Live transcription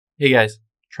Hey guys,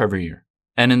 Trevor here.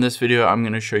 And in this video, I'm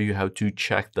going to show you how to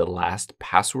check the last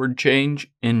password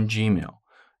change in Gmail.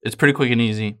 It's pretty quick and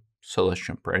easy, so let's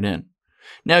jump right in.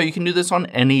 Now, you can do this on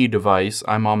any device.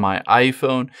 I'm on my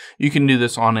iPhone. You can do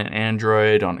this on an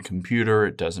Android, on a computer,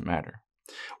 it doesn't matter.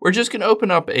 We're just going to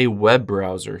open up a web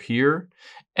browser here,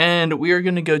 and we are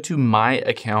going to go to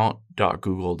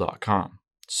myaccount.google.com.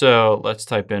 So let's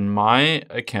type in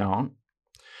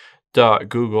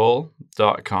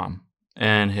myaccount.google.com.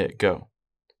 and hit go.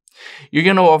 You're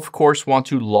going to, of course, want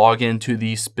to log into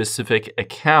the specific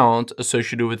account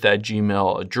associated with that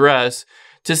Gmail address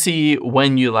to see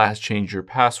when you last changed your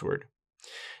password.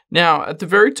 Now, at the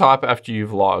very top after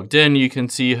you've logged in, you can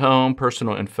see Home,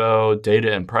 Personal Info, Data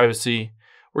and Privacy.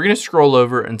 We're going to scroll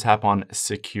over and tap on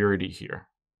Security here.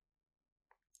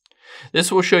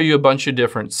 This will show you a bunch of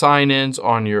different sign-ins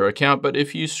on your account, but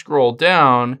if you scroll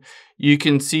down, you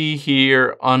can see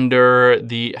here under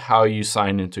the how you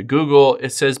sign into Google,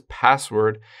 it says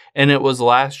password, and it was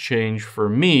last changed for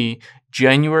me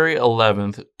January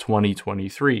 11th,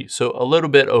 2023. So a little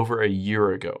bit over a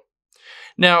year ago.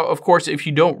 Now, of course, if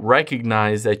you don't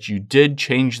recognize that you did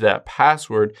change that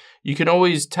password, you can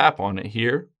always tap on it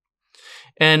here.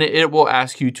 And it will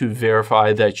ask you to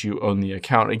verify that you own the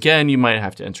account. Again, you might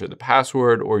have to enter the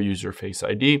password or use your Face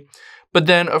ID. But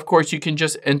then, of course, you can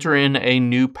just enter in a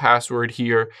new password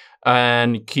here.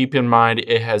 And keep in mind,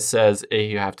 it says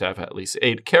you have to have at least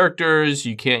 8 characters.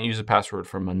 You can't use a password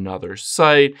from another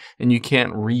site. And you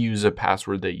can't reuse a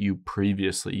password that you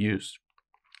previously used.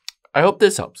 I hope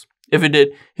this helps. If it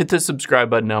did, hit the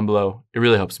subscribe button down below. It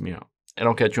really helps me out. And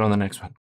I'll catch you on the next one.